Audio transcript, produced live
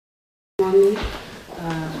Morning,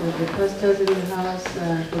 for the pastors in the house,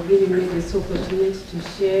 for giving me this opportunity to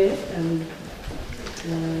share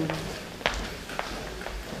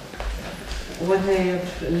what I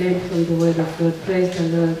have learned from the Word of God. Praise the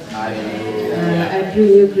Lord. I bring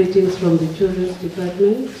you greetings from the children's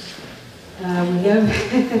department.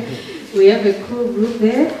 We have a cool group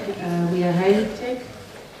there. We are high tech,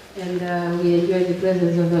 and we enjoy the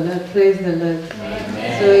presence of the Lord. Praise the Lord.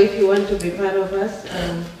 Amen. So if you want to be part of us,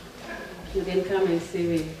 you can come and see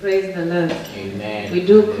me. Praise the Lord. Amen. We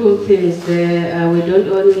do cool things there. We don't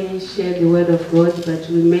only share the Word of God, but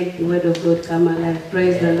we make the Word of God come alive.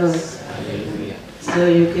 Praise the Lord. Hallelujah. So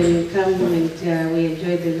you can come and we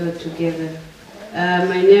enjoy the Lord together.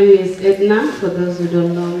 My name is Edna, for those who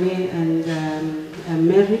don't know me, and I'm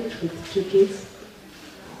married with 2 kids.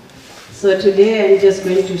 So today I'm just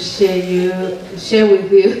going to share with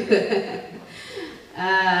you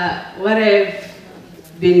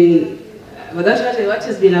what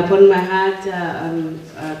has been upon my heart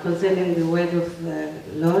concerning the Word of the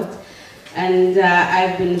Lord. And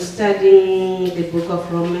I've been studying the book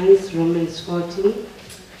of Romans 14.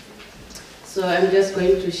 So I'm just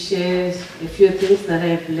going to share a few things that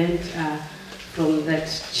I've learned from that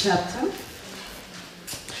chapter.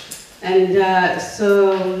 And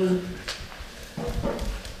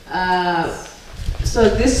so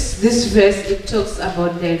this verse, it talks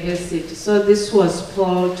about diversity. So this was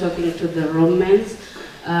Paul talking to the Romans.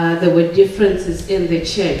 There were differences in the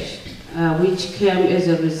church, which came as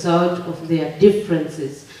a result of their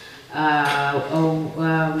differences. There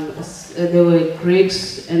were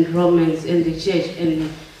Greeks and Romans in the church,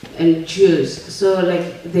 and Jews. So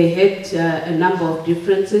like they had a number of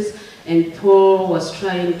differences, and Paul was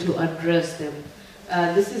trying to address them.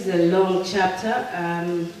 This is a long chapter.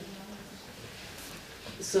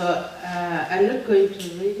 So I'm not going to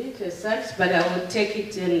read it as such, but I will take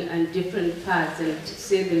it in different parts and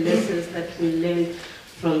see the lessons that we learned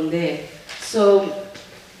from there. So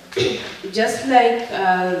just like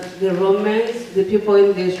the Romans, the people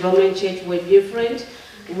in this Roman church were different,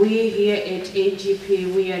 we here at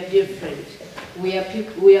AGP, we are different. We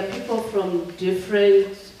are people from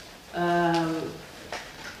different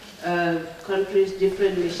countries,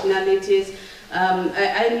 different nationalities.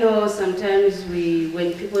 I know sometimes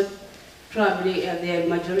when people, probably there are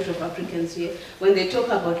majority of Africans here, when they talk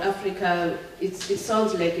about Africa, it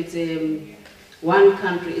sounds like it's one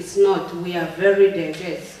country. It's not. We are very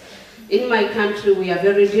diverse. In my country, we are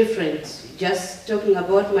very different, just talking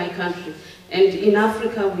about my country. And in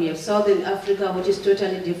Africa, we have Southern Africa, which is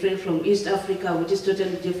totally different from East Africa, which is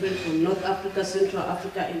totally different from North Africa, Central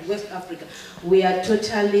Africa, and West Africa. We are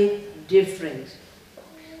totally different.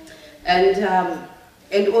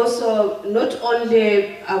 And also, not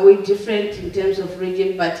only are we different in terms of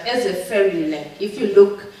region, but as a family, like if you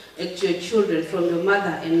look at your children from your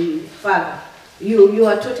mother and father, you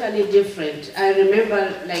are totally different. I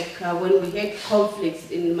remember like when we had conflicts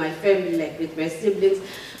in my family, like with my siblings,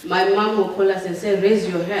 my mom will call us and say, raise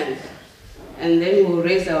your hand. And then we'll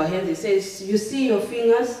raise our hands. He says, you see your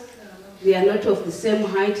fingers? They are not of the same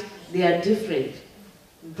height, they are different.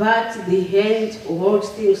 But the hand holds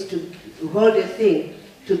things to hold a thing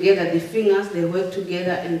together. The fingers, they work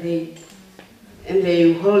together and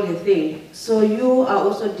they hold a thing. So you are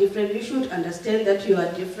also different. You should understand that you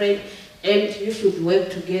are different, and you should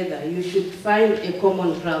work together. You should find a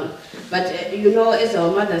common ground. But you know, as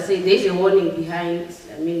our mother said, there's a warning behind.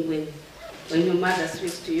 I mean, when your mother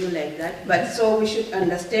speaks to you like that. But so we should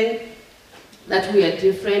understand that we are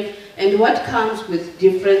different, and what comes with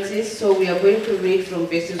differences. So we are going to read from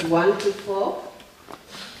verses 1 to 4.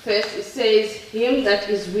 First it says, him that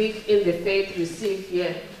is weak in the faith receive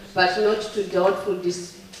here, but not to doubtful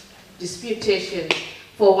disputation.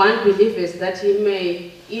 For one believeth that he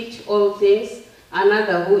may eat all things,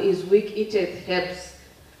 another who is weak eateth herbs.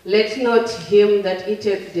 Let not him that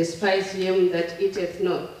eateth despise him that eateth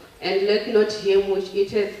not, and let not him which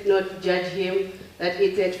eateth not judge him that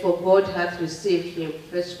eateth, for God hath received him.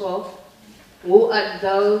 Verse 4, who art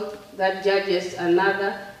thou that judgest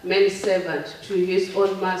another man's servant to his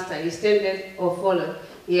own master? He standeth or falleth,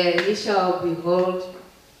 yea, he shall be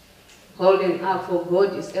holden up, for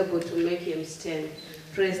God is able to make him stand.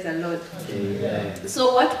 Praise the Lord. Amen.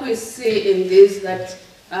 So what we see in this, that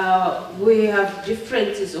we have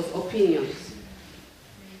differences of opinions.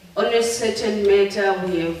 On a certain matter,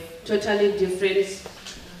 we have totally different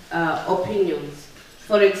opinions.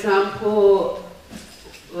 For example,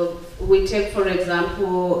 we take, for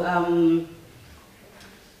example,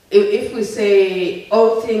 if we say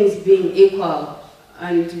all things being equal,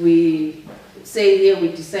 and we say here we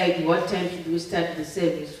decide what time should we start the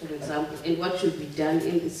service, for example, and what should be done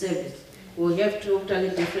in the service. We have totally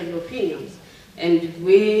different opinions. And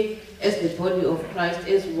we, as the body of Christ,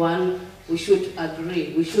 as one, we should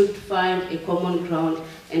agree. We should find a common ground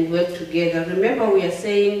and work together. Remember, we are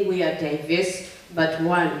saying we are diverse, but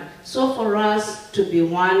one. So for us to be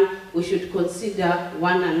one, we should consider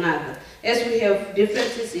one another. As we have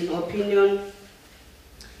differences in opinion,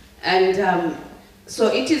 and so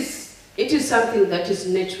it is something that is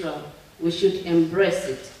natural. We should embrace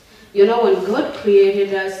it. You know, when God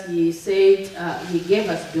created us, He said He gave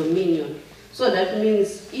us dominion. So that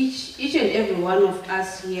means each and every one of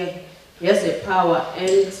us here has a power,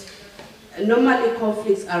 and normally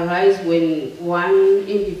conflicts arise when one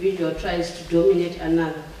individual tries to dominate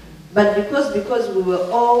another. But because we were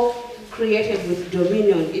all created with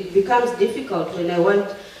dominion, it becomes difficult when I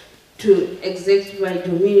want to exert my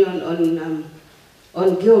dominion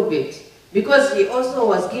on Gilbert. Because he also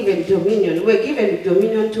was given dominion. We're given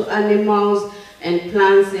dominion to animals and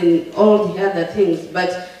plants and all the other things,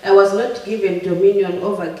 but I was not given dominion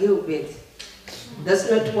over Gilbert. That's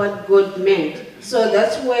not what God meant. So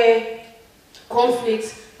that's where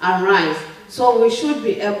conflicts arise. So we should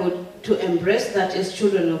be able to embrace that as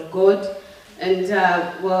children of God. And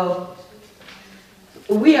well,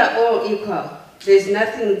 we are all equal. There's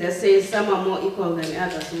nothing that says some are more equal than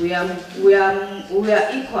others. We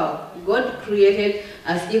are equal. God created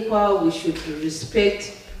us equal. We should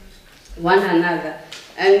respect one another.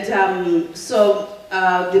 And so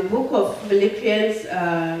the book of Philippians,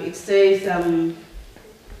 it says,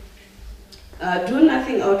 do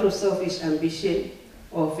nothing out of selfish ambition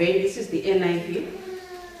or vain, this is the NIV,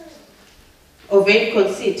 or vain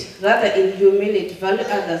conceit. Rather, in humility, value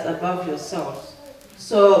others above yourselves.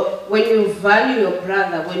 So when you value your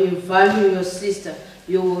brother, when you value your sister,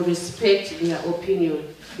 you will respect their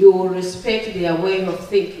opinion. You will respect their way of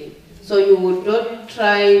thinking. So you would not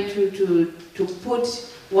try to put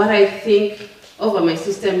what I think over my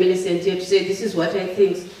sister Millicent here to say this is what I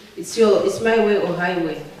think. It's my way or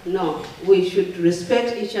highway. No, we should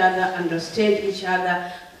respect each other, understand each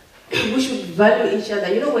other. We should value each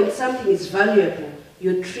other. You know, when something is valuable,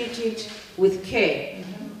 you treat it with care,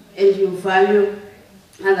 and you value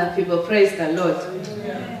other people. Praise the Lord.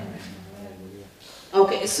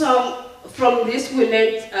 Okay, so from this we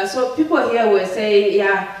learned, so people here were saying,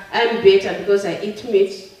 yeah, I'm better because I eat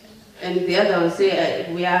meat, and the other one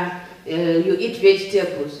say, you eat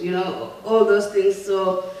vegetables, you know, all those things.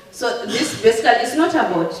 So this basically, it's not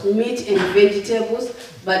about meat and vegetables,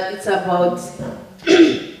 but it's about,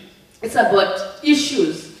 it's about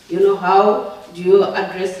issues, you know, how do you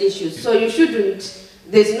address issues. So you shouldn't,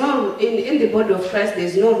 there's no, in the body of Christ,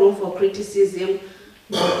 there's no room for criticism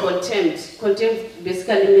or contempt. Contempt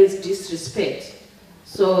basically means disrespect.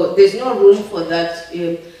 So there's no room for that.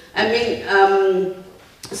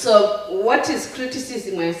 So what is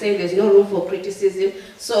criticism? I say there's no room for criticism.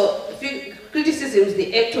 So criticism is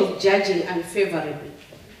the act of judging unfavorably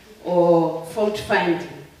or fault finding.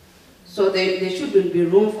 So there shouldn't be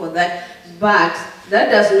room for that. But that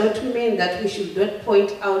does not mean that we should not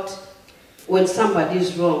point out when somebody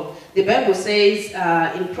is wrong. The Bible says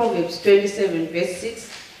in Proverbs 27 verse 6,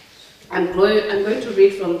 I'm going to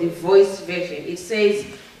read from the Voice version. It says,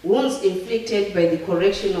 wounds inflicted by the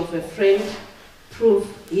correction of a friend prove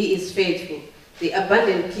he is faithful. The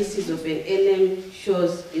abundant kisses of an enemy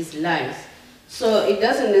shows his lies. So it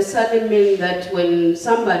doesn't necessarily mean that when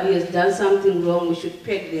somebody has done something wrong, we should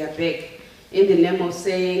peg their back in the name of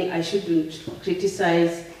saying, I shouldn't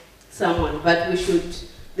criticize someone, but we should,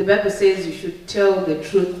 the Bible says you should tell the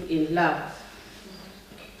truth in love.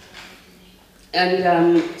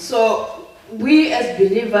 And so we as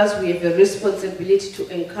believers, we have a responsibility to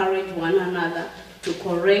encourage one another, to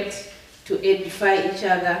correct, to edify each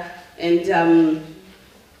other, and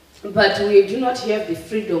but we do not have the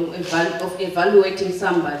freedom of evaluating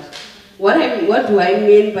somebody. What do I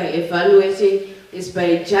mean by evaluating is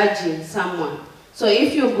by judging someone. So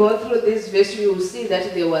if you go through this verse, you will see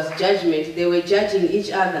that there was judgment. They were judging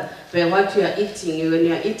each other by what you are eating. When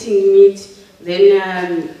you are eating meat,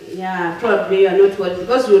 then yeah, probably you are not well,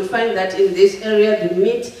 because you will find that in this area, the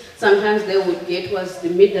meat sometimes they would get was the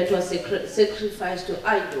meat that was sacrificed to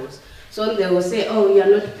idols. So they will say, oh, you are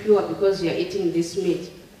not pure because you are eating this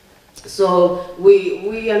meat. So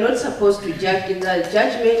we are not supposed to judge. The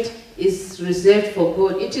judgment is reserved for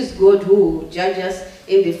God. It is God who judges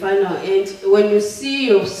in the final end. When you see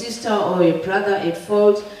your sister or a brother at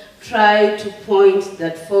fault, try to point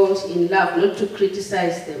that fault in love, not to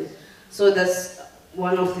criticize them. So that's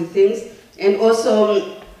one of the things. And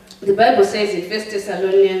also, the Bible says in 1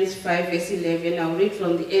 Thessalonians 5 verse 11, I'll read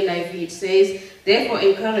from the NIV, it says, therefore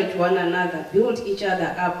encourage one another, build each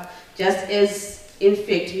other up, just as in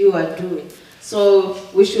fact you are doing. So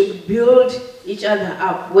we should build each other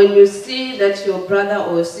up. When you see that your brother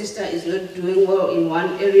or sister is not doing well in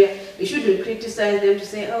one area, you shouldn't criticize them to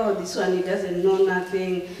say, oh, this one, he doesn't know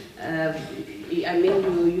nothing. I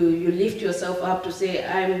mean, you lift yourself up to say,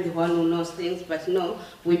 I'm the one who knows things, but no,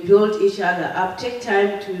 we build each other up. Take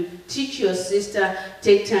time to teach your sister,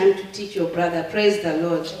 take time to teach your brother. Praise the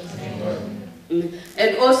Lord. Amen.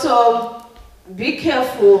 And also, be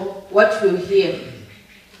careful what you hear.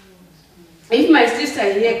 If my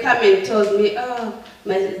sister here comes and tells me, oh,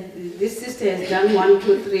 this sister has done 1,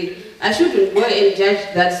 2, 3, I shouldn't go and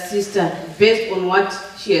judge that sister based on what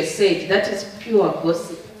she has said. That is pure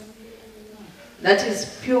gossip. That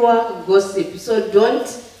is pure gossip. So don't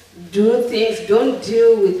do things, don't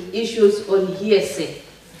deal with issues on hearsay.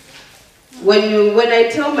 When I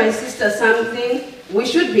tell my sister something, we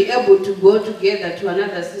should be able to go together to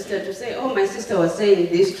another sister to say, oh, my sister was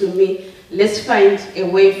saying this to me, let's find a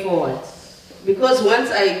way forward. Because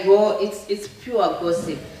once I go, it's pure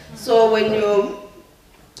gossip. So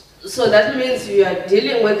so that means you are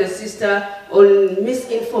dealing with the sister on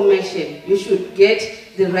misinformation. You should get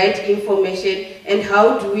the right information. And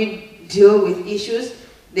how do we deal with issues?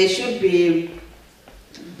 They should be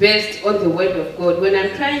based on the word of God. When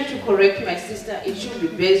I'm trying to correct my sister, it should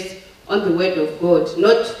be based on the word of God,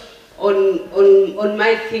 not on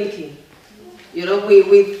my thinking. You know,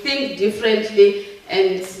 we think differently.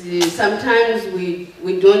 And sometimes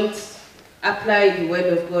we don't apply the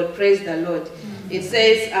word of God. Praise the Lord. It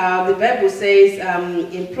says, the Bible says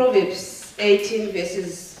in Proverbs 18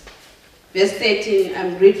 verse 13,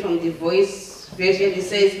 I'm reading from the Voice version. It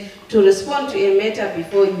says, to respond to a matter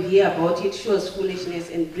before you hear about it shows foolishness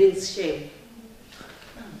and brings shame.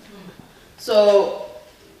 So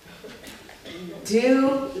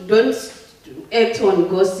don't act on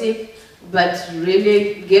gossip, but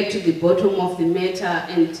really get to the bottom of the matter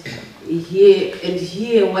and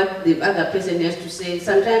hear what the other person has to say.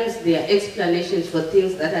 Sometimes there are explanations for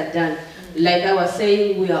things that are done. Like I was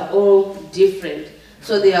saying, we are all different.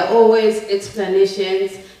 So there are always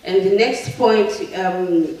explanations. And the next point,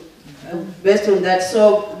 based on that,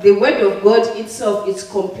 so the word of God itself is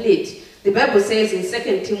complete. The Bible says in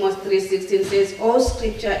 2 Timothy 3:16 says, all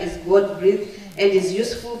scripture is God-breathed and is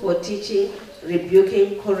useful for teaching,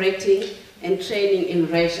 rebuking, correcting, and training in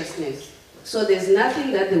righteousness. So there's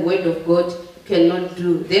nothing that the word of God cannot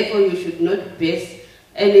do. Therefore, you should not base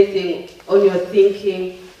anything on your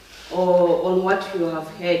thinking or on what you have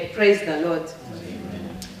heard. Praise the Lord.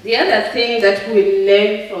 Amen. The other thing that we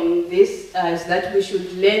learn from this is that we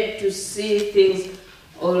should learn to see things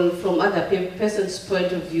from other person's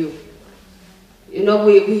point of view. You know,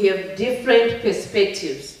 we have different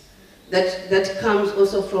perspectives. That comes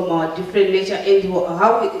also from our different nature, and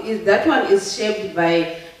that one is shaped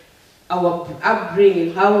by our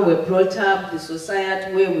upbringing, how we were brought up, the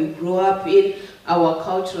society where we grew up in, our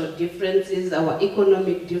cultural differences, our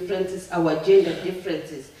economic differences, our gender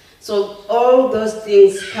differences. So all those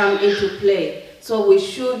things come into play. So we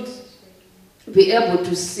should be able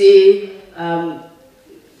to see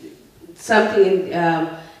something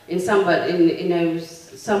in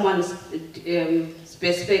someone's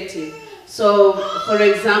perspective. So, for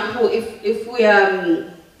example, if we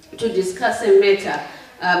are to discuss a matter,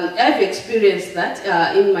 I've experienced that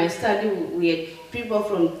in my study. We had people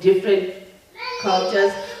from different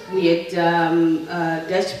cultures. We had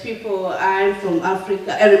Dutch people. I'm from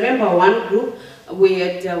Africa. I remember one group. We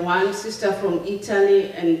had one sister from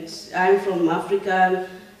Italy, and I'm from Africa.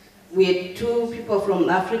 We had 2 people from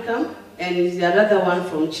Africa, and another one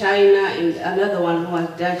from China, and another one who was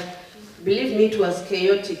Dutch. Believe me, it was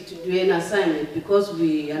chaotic to do an assignment because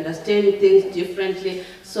we understand things differently.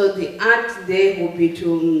 So the art there will be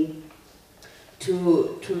to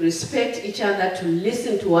respect each other, to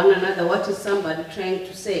listen to one another, what is somebody trying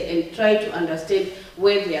to say, and try to understand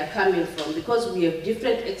where they are coming from, because we have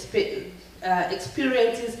different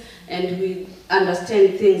experiences and we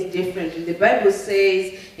understand things differently. The Bible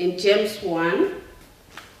says in James 1,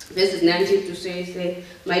 verses 19 to say,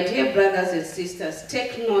 my dear brothers and sisters,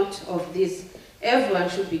 take note of this. Everyone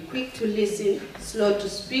should be quick to listen, slow to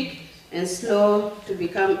speak, and slow to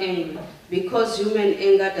become angry, because human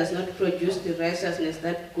anger does not produce the righteousness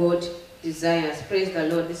that God desires. Praise the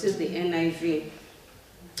Lord. This is the NIV.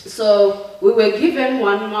 So we were given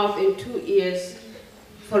one mouth and 2 ears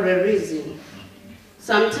for a reason.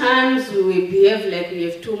 Sometimes we behave like we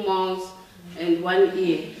have 2 mouths and 1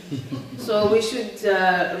 ear. So we should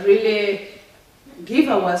really give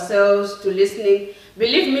ourselves to listening.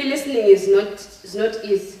 Believe me, listening is not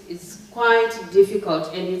easy. It's quite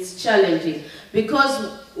difficult and it's challenging,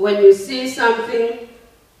 because when you see something,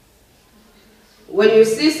 when you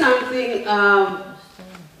see something,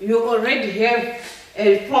 you already have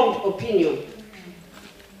a formed opinion.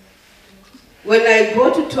 When I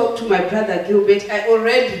go to talk to my brother Gilbert, I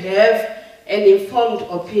already have an informed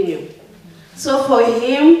opinion. So for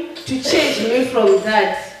him to change me from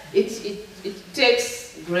that, it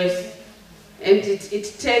takes grace and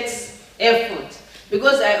it takes effort.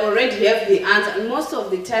 Because I already have the answer, and most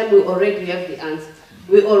of the time we already have the answer.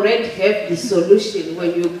 We already have the solution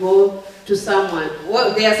when you go to someone.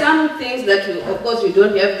 Well, there are some things that, of course, you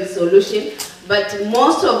don't have the solution, but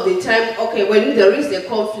most of the time, okay, when there is a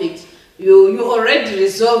conflict, you already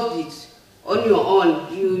resolved it on your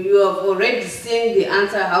own. You have already seen the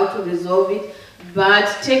answer, how to resolve it,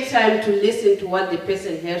 but take time to listen to what the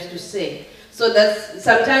person has to say. So that's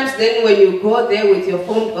sometimes then when you go there with your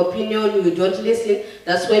formed opinion, you don't listen,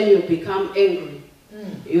 that's when you become angry.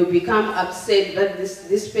 You become upset that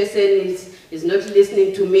this person is not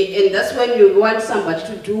listening to me, and that's when you want somebody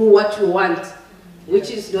to do what you want,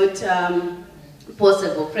 which is not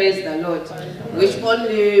possible, praise the Lord, which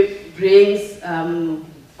only brings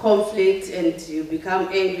conflict and you become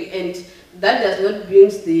angry, and that does not bring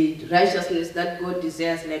the righteousness that God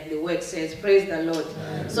desires, like the word says, praise the Lord.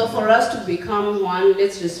 So for us to become one,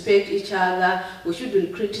 let's respect each other. We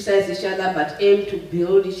shouldn't criticize each other, but aim to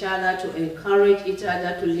build each other, to encourage each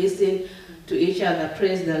other, to listen to each other.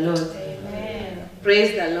 Praise the Lord. Amen.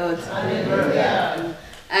 Praise the Lord. Hallelujah.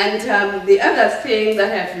 And the other thing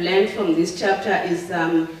that I've learned from this chapter is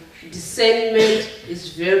discernment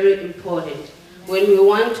is very important. When we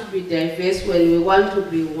want to be diverse, when we want to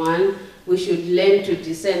be one, we should learn to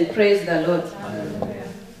discern. Praise the Lord. Hallelujah.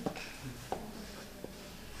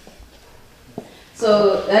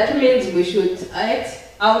 So that means we should act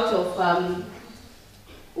out of,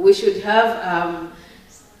 we should have,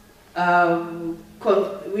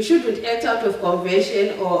 we shouldn't act out of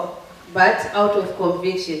convention but out of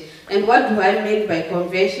conviction. And what do I mean by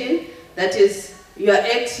convention? That is, you are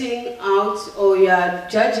acting out or you are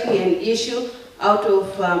judging an issue out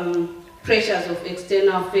of pressures of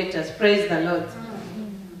external factors. Praise the Lord.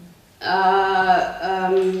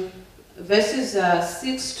 Verses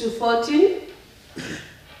 6 to 14.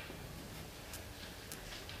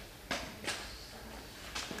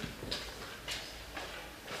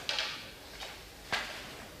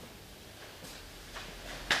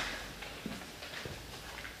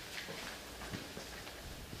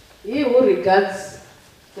 He who regards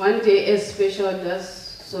one day as special does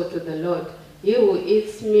so to the Lord. He who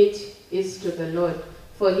eats meat is to the Lord,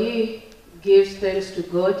 for he gives thanks to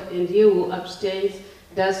God, and he who abstains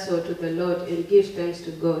does so to the Lord and gives thanks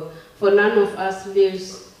to God. For none of us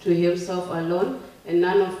lives to himself alone, and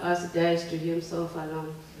none of us dies to himself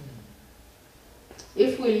alone.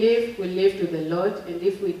 If we live to the Lord, and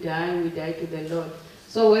if we die to the Lord.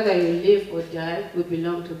 So whether you live or die, we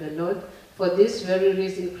belong to the Lord. For this very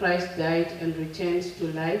reason Christ died and returned to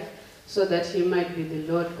life, so that he might be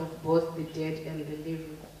the Lord of both the dead and the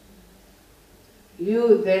living.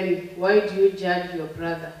 You then, why do you judge your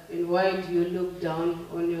brother, and why do you look down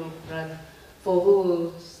on your brother? For who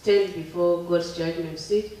will stand before God's judgment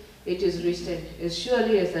seat? It is written, as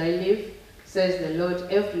surely as I live, says the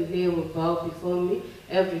Lord, every knee will bow before me,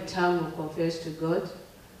 every tongue will confess to God.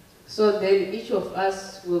 So then each of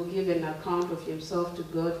us will give an account of himself to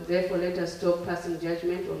God. Therefore let us stop passing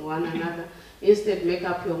judgment on one another. Instead, make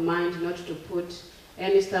up your mind not to put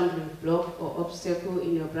any stumbling block or obstacle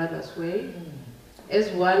in your brother's way.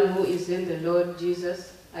 As one who is in the Lord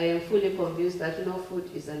Jesus, I am fully convinced that no food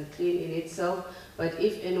is unclean in itself, but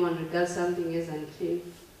if anyone regards something as unclean,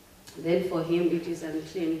 then for him it is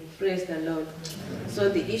unclean. Praise the Lord. So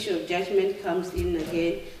the issue of judgment comes in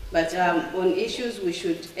again, but on issues we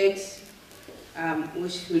should act, we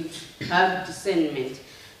should have discernment.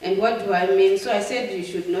 And what do I mean? So I said you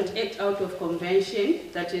should not act out of convention,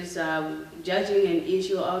 that is judging an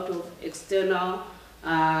issue out of external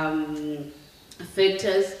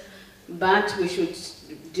factors, but we should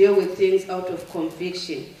deal with things out of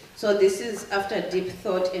conviction. So this is after deep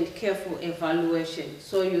thought and careful evaluation.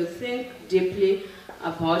 So you think deeply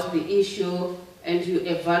about the issue and you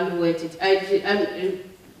evaluate it.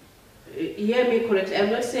 Hear me correctly, I'm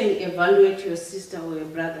not saying evaluate your sister or your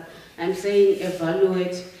brother. I'm saying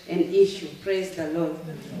evaluate an issue. Praise the Lord.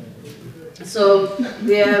 So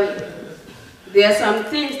there are some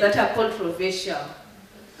things that are controversial.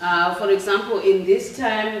 For example, in this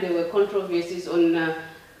time, there were controversies on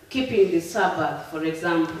keeping the Sabbath, for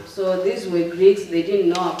example. So these were Greeks, they didn't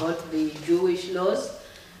know about the Jewish laws.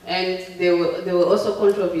 And there were also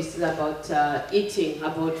controversies about eating,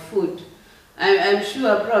 about food. I'm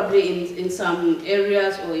sure probably in some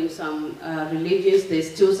areas or in some religions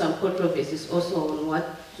there's still some controversies also on what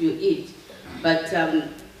you eat. But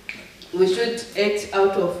we should act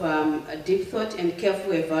out of a deep thought and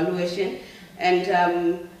careful evaluation.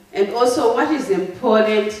 And also what is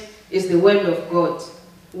important is the Word of God.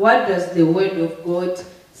 What does the Word of God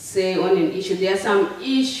say on an issue? There are some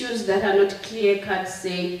issues that are not clear-cut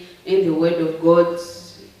said in the Word of God.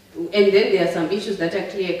 And then there are some issues that are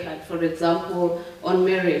clear-cut. For example, on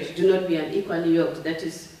marriage, do not be unequally yoked. That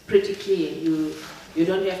is pretty clear. You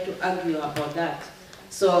don't have to argue about that.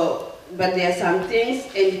 So, but there are some things,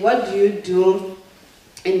 and what do you do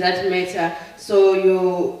in that matter? So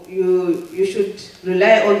you should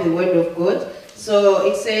rely on the Word of God. So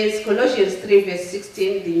it says, Colossians 3 verse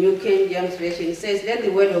 16, the New King James Version, says, let the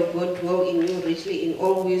Word of God dwell in you richly in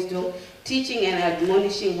all wisdom, teaching and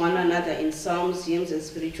admonishing one another in psalms, hymns, and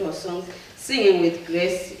spiritual songs, singing with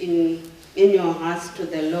grace in your hearts to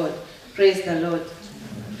the Lord. Praise the Lord.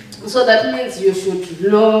 So that means you should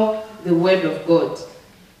know the Word of God.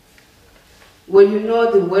 When you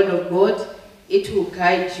know the Word of God, it will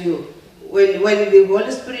guide you. When the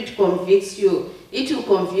Holy Spirit convicts you, it will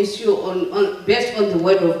convince you based on the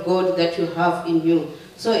Word of God that you have in you.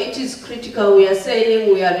 So it is critical. We are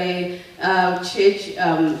saying we are a church,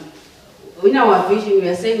 in our vision we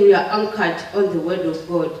are saying we are anchored on the Word of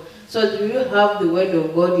God. So do you have the Word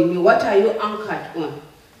of God in you? What are you anchored on?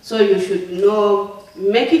 So you should know,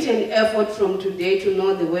 make it an effort from today to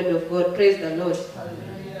know the Word of God. Praise the Lord.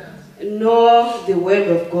 Know the Word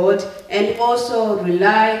of God and also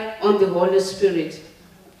rely on the Holy Spirit.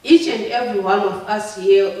 Each and every one of us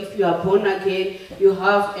here, if you are born again, you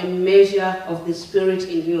have a measure of the Spirit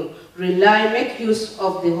in you. Rely, make use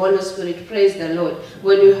of the Holy Spirit. Praise the Lord.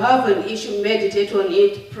 When you have an issue, meditate on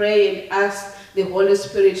it, pray and ask the Holy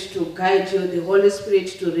Spirit to guide you, the Holy Spirit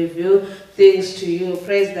to reveal things to you.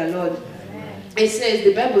 Praise the Lord. It says,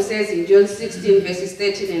 the Bible says in John 16 verses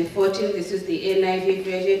 13 and 14, this is the NIV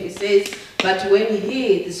version, it says, but when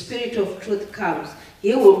He, the Spirit of truth, comes,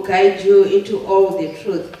 He will guide you into all the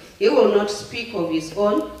truth. He will not speak of His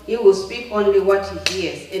own, He will speak only what He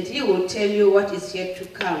hears, and He will tell you what is yet to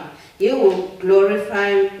come. He will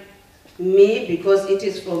glorify me, because it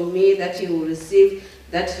is from me that He will receive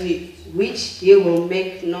which He will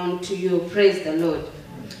make known to you. Praise the Lord.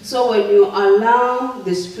 So when you allow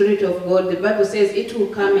the Spirit of God, the Bible says it will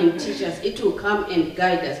come and teach us, it will come and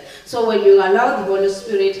guide us. So when you allow the Holy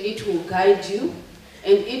Spirit, it will guide you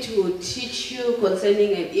and it will teach you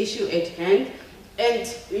concerning an issue at hand. And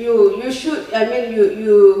you should, I mean,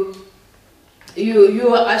 you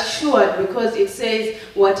are assured, because it says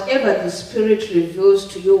whatever the Spirit reveals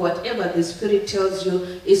to you, whatever the Spirit tells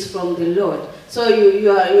you is from the Lord. So you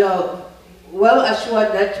are well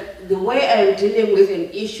assured that the way I am dealing with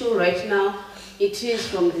an issue right now, it is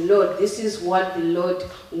from the Lord. This is what the Lord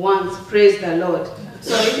wants. Praise the Lord.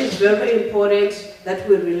 So it is very important that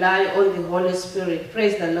we rely on the Holy Spirit.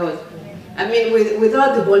 Praise the Lord. I mean,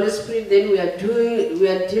 without the Holy Spirit, then we are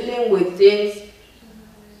dealing with things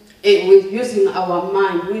with using our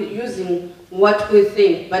mind, using what we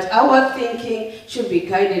think. But our thinking should be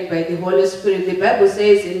guided by the Holy Spirit. The Bible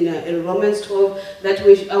says in Romans 12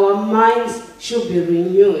 that our minds should be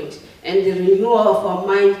renewed. And the renewal of our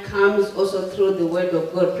mind comes also through the Word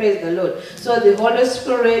of God. Praise the Lord. So the Holy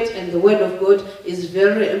Spirit and the Word of God is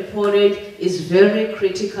very important, is very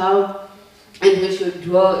critical, and we should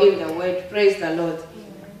dwell in the Word. Praise the Lord.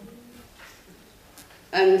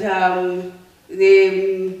 And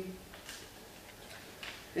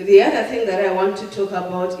the other thing that I want to talk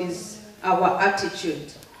about is our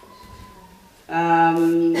attitude.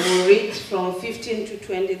 We'll read from 15 to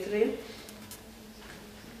 23.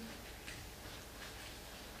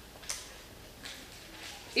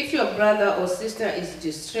 If your brother or sister is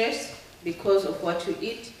distressed because of what you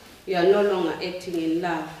eat, you are no longer acting in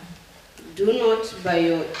love. Do not, by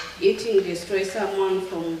your eating, destroy someone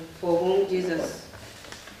from whom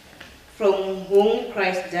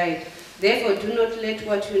Christ died. Therefore, do not let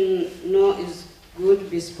what you know is good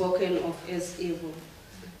be spoken of as evil.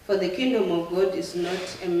 For the kingdom of God is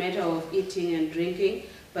not a matter of eating and drinking,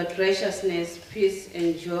 but righteousness, peace,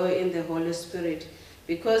 and joy in the Holy Spirit.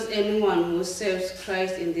 Because anyone who serves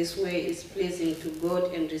Christ in this way is pleasing to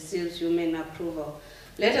God and receives human approval.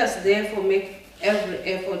 Let us therefore make every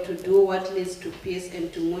effort to do what leads to peace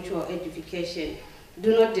and to mutual edification.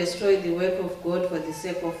 Do not destroy the work of God for the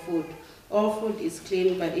sake of food. All food is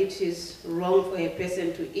clean, but it is wrong for a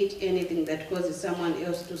person to eat anything that causes someone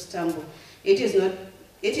else to stumble. It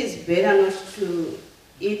is better not to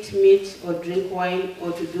eat meat or drink wine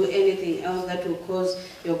or to do anything else that will cause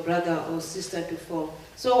your brother or sister to fall.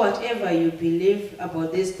 So whatever you believe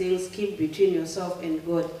about these things, keep between yourself and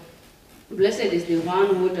God. Blessed is the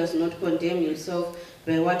one who does not condemn himself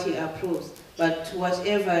by what he approves, but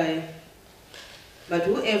whoever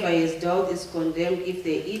is doubt is condemned if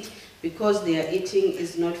they eat, because their eating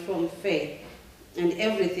is not from faith. And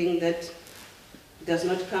everything that does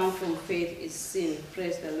not come from faith is sin.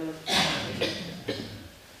 Praise the Lord.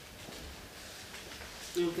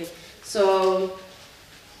 Okay, so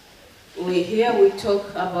here we talk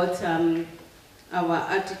about our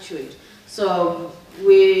attitude. So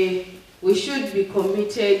we should be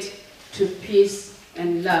committed to peace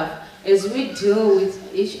and love. As we deal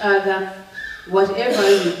with each other, whatever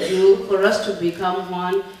we do, for us to become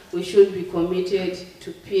one, we should be committed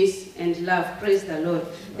to peace and love. Praise the Lord.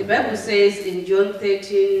 The Bible says in John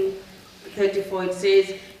 13:34, it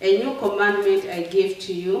says, "A new commandment I give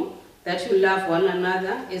to you, that you love one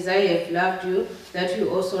another, as I have loved you, that you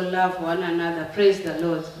also love one another." Praise the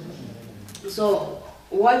Lord. So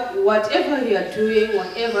whatever you are doing,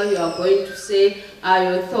 whatever you are going to say, are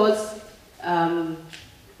your thoughts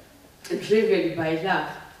driven by love?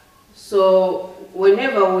 So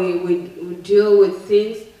whenever we deal with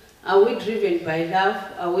things, are we driven by love?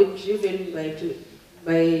 Are we driven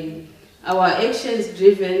by our actions,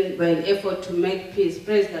 driven by an effort to make peace?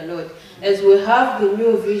 Praise the Lord. As we have the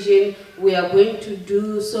new vision, we are going to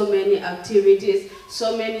do so many activities,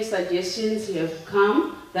 so many suggestions have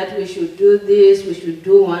come that we should do this, we should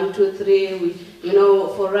do 1, 2, 3,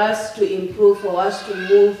 for us to improve, for us to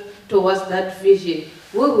move towards that vision.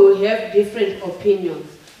 We will have different opinions.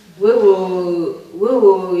 We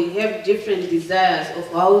will have different desires of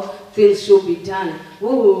how things should be done. We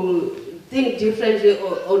will think differently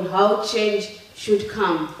on how change should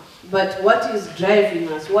come. But what is driving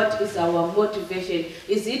us? What is our motivation?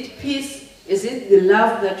 Is it peace? Is it the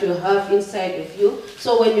love that you have inside of you?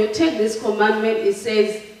 So when you take this commandment, it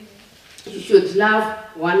says you should love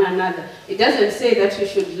one another. It doesn't say that you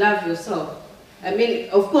should love yourself. I mean,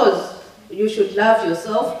 of course, you should love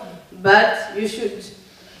yourself, but you should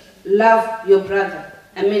love your brother.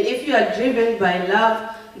 I mean, if you are driven by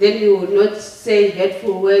love, then you would not say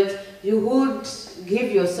hateful words. You would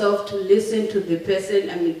give yourself to listen to the person,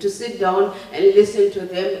 I mean, to sit down and listen to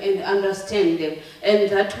them and understand them. And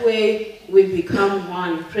that way we become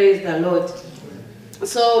one. Praise the Lord.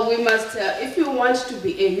 So we must, if you want to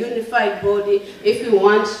be a unified body, if you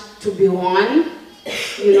want to be one,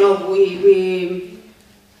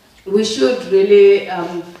 we should really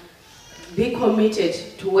be committed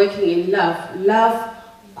to working in love. Love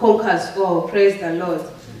conquers all. Praise the Lord.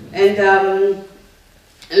 And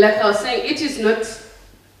like I was saying, it is not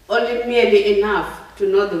only merely enough to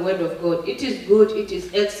know the Word of God. It is good, it is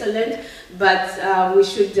excellent, but we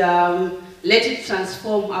should let it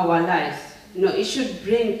transform our lives. It should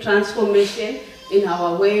bring transformation in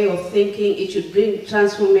our way of thinking. It should bring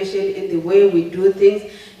transformation in the way we do things.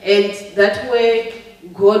 And that way,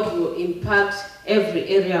 God will impact every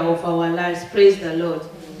area of our lives. Praise the Lord.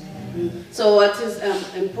 So what is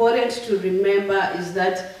important to remember is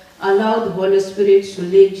that allow the Holy Spirit to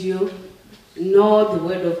lead you, know the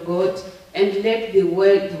Word of God, and let the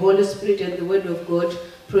Holy Spirit and the Word of God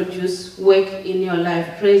produce work in your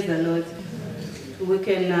life. Praise the Lord. We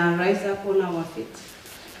can rise up on our feet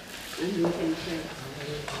and we can pray.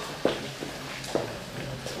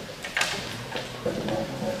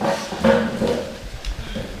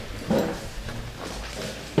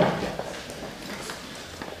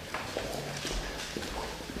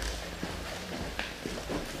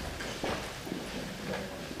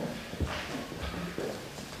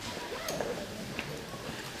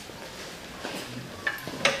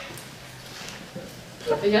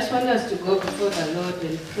 I just want us to go before the Lord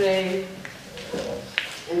and pray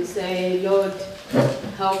and say, Lord,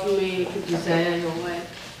 help me to desire your word.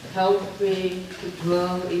 Help me to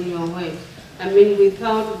dwell in your word. I mean,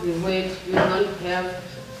 without the word, you don't have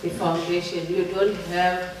the foundation. You don't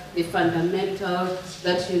have the fundamentals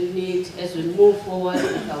that you need as we move forward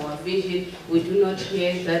with our vision. We do not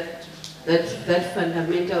hear that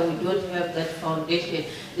fundamental, we don't have that foundation.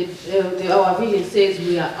 Our vision says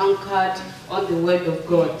we are anchored on the Word of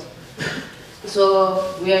God.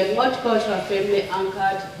 So we are in multicultural family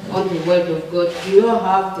anchored on the Word of God. Do you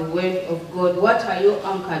have the Word of God? What are you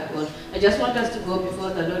anchored on? I just want us to go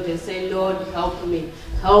before the Lord and say, Lord, help me.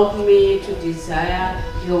 Help me to desire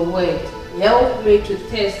your Word. Help me to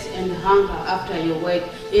thirst and hunger after your word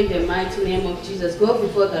in the mighty name of Jesus. Go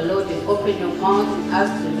before the Lord and open your mouth and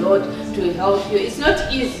ask the Lord to help you. It's not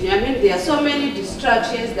easy. I mean, there are so many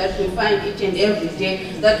distractions that we find each and every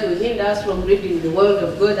day that will hinder us from reading the word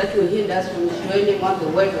of God, that will hinder us from dwelling on the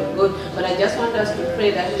word of God. But I just want us to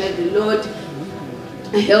pray that may the Lord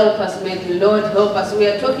help us, may the Lord help us. We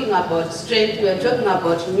are talking about strength. We are talking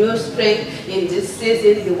about new strength in this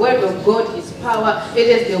season. The word of God is power. It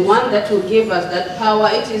is the one that will give us that power.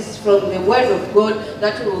 It is from the word of God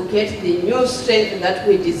that we will get the new strength that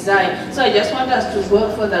we desire. So I just want us to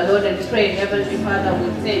go for the Lord and pray. Heavenly Father, we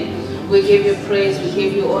thank you. We give you praise. We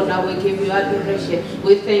give you honor. We give you adoration.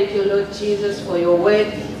 We thank you, Lord Jesus, for your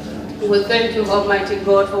word. We thank you, Almighty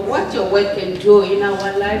God, for what your word can do in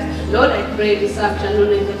our lives. Lord, I pray this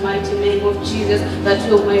afternoon in the mighty name of Jesus that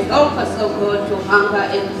you may help us, oh God, to hunger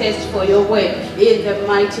and thirst for your word. In the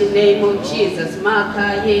mighty name of Jesus. Help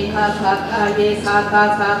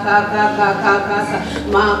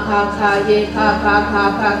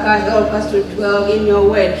us to dwell in your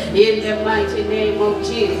word. In the mighty name of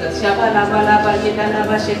Jesus. Shabalabalaba Gidala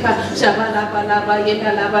Basheka, Shabalabalaba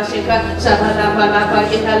Gidala Basheka, Shabalabalaba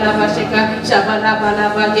Gidala Basheka,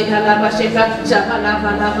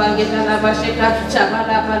 Shabalabalaba Gidala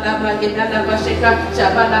Basheka,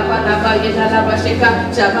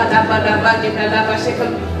 Shabalabalaba Gidala Basheka.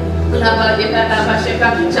 Laba Gidala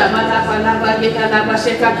Basheka, Shabalabalaba Gidala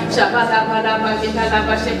Basheka, Shabalabalaba Gidala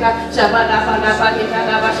Basheka, Shabalabalaba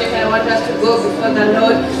Gidala Basheka. I want us to go before the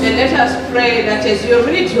Lord and let us pray that as you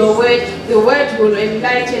read your word, the word will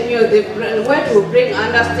enlighten you, the word will bring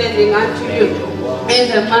understanding unto you. In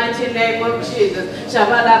the mighty name of Jesus. The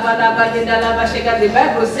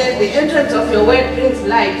Bible says the entrance of your word brings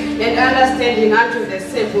light and understanding unto the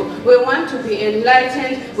simple. We want to be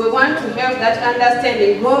enlightened. We want to have that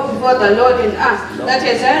understanding. Go before the Lord and ask that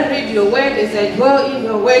as I read your word, as I go in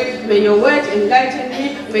your word, may your word enlighten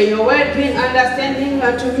me. May your word bring understanding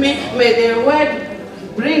unto me. May the word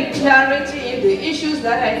bring clarity in the issues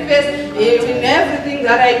that I face, in everything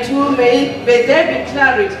that I do. May there be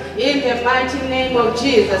clarity in the mighty name of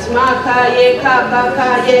Jesus.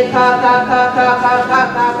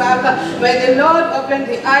 May the Lord open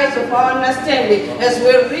the eyes of our understanding as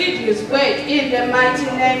we read his word in the mighty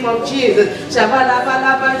name of Jesus.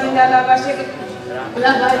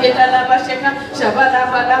 Laba Gidala Basheka,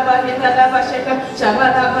 Shabalabalaba Gidala Basheka,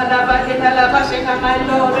 Shabalabalaba Gidala Basheka, my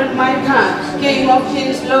Lord and my God, King of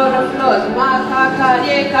Kings, Lord of Lords,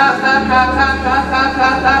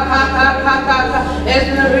 as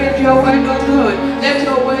we read your word, O God, let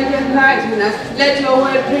your word enlighten us, let your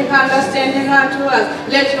word bring understanding unto us,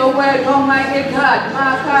 let your word, Almighty God,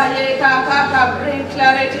 bring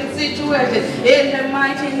clarity in situations, in the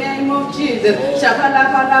mighty name of Jesus.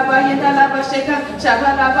 Shabalabalaba Gidala Basheka,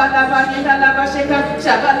 Shabalabalaba Gidala Basheka,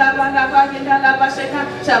 Shabalabalaba Gidala Basheka,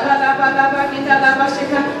 Shabalabalaba Gidala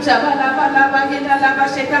Basheka, Shabalabalaba Gidala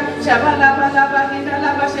Basheka, Shabalabalaba Gidala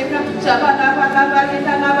Basheka, Shabalabalaba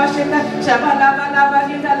Gidala Basheka, Shabalabalaba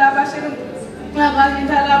Gidala Basheka.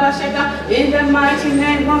 In the mighty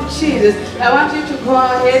name of Jesus, I want you to go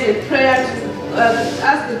ahead and pray and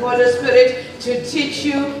ask the Holy Spirit to teach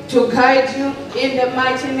you, to guide you in the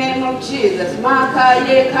mighty name of Jesus. Let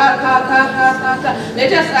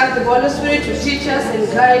us ask the Holy Spirit to teach us and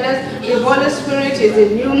guide us. The Holy Spirit is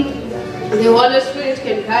in you. The Holy Spirit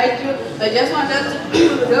can guide you. I just want us to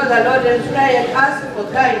go to the Lord and pray and ask for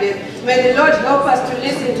guidance. May the Lord help us to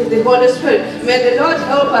listen to the Holy Spirit. May the Lord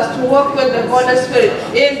help us to walk with the Holy Spirit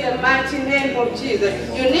in the mighty name of Jesus.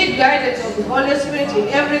 You need guidance of the Holy Spirit in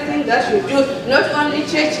everything that you do, not only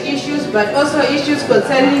church issues, but also issues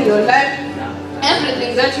concerning your life.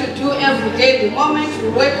 Everything that you do every day, the moment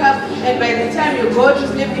you wake up and by the time you go to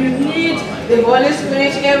sleep, you need the Holy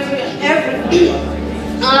Spirit every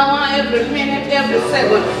hour, every minute, every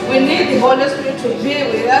second. We need the Holy Spirit to be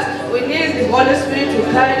with us. We need the Holy Spirit to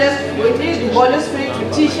guide us. We need the Holy Spirit to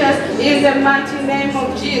teach us in the mighty name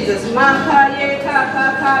of Jesus.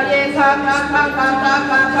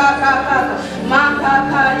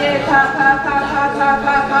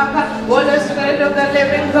 Holy Spirit of the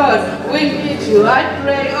living God, we need you. I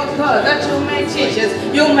pray, oh God, that you may teach us.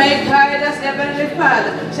 You may guide us, Heavenly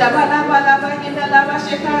Father.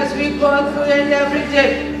 As we go through it every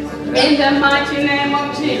day. In the mighty name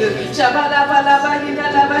of Jesus, we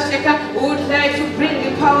would like to bring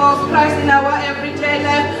the power of Christ in our everyday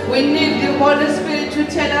life. We need the Holy Spirit to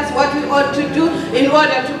tell us what we ought to do in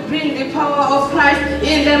order to bring the power of Christ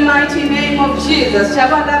in the mighty name of Jesus. The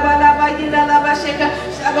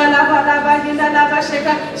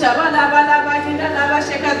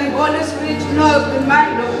Holy Spirit knows the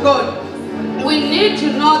mind of God. We need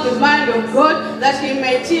to know the mind of God, that He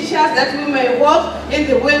may teach us, that we may walk in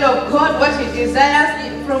the will of God, what He desires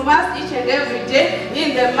from us each and every day.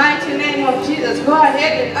 In the mighty name of Jesus, go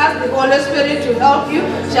ahead and ask the Holy Spirit to help you.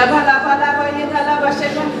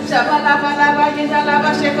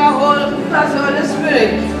 Holy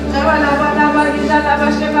Spirit,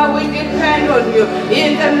 we depend on you.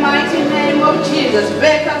 In the mighty name of Jesus,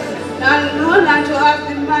 make us and learn unto us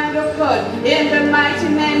the mind of God. In the mighty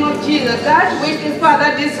name of Jesus, that which the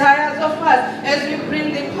Father desires of us as we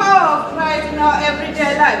bring the power of Christ in our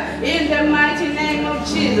everyday life. In the mighty name of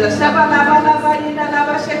Jesus.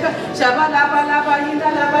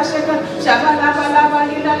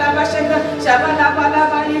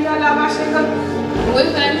 We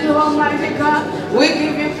thank you, Almighty God. We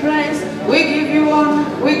give you praise. We give you honor.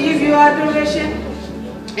 We give you adoration.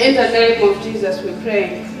 In the name of Jesus we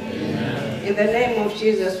pray. In the name of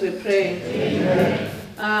Jesus we pray.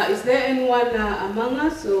 Is there anyone among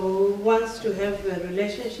us who wants to have a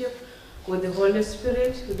relationship with the Holy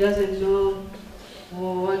Spirit, who doesn't know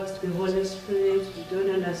what the Holy Spirit, you don't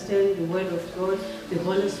understand the Word of God? The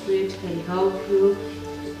Holy Spirit can help you.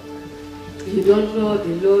 You don't know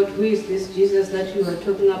the Lord, who is this Jesus that you are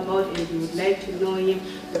talking about, and you would like to know Him.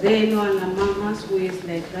 Is there anyone among us who is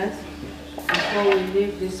like that? Before we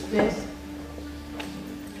leave this place.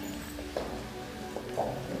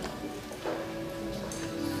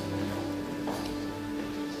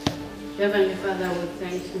 Heavenly Father, we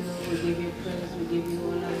thank you, we give you praise, we give you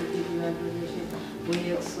honor, we give you adoration, we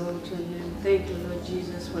exalt your name. Thank you, Lord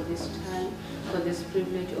Jesus, for this time, for this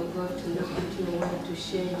privilege, oh God, to look into your word, to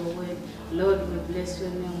share your word. Lord, we bless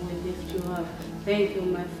your name, we lift you up. Thank you,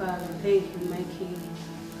 my Father, thank you, my King.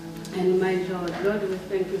 And my Lord, Lord, we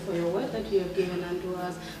thank you for your word that you have given unto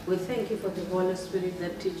us. We thank you for the Holy Spirit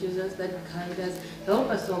that teaches us, that guides us. Help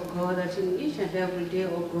us, oh God, that in each and every day,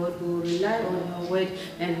 oh God, we will rely on your word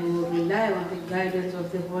and we will rely on the guidance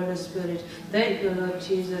of the Holy Spirit. Thank you, Lord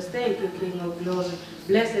Jesus. Thank you, King of glory.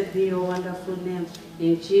 Blessed be your wonderful name.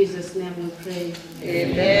 In Jesus' name we pray.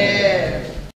 Amen.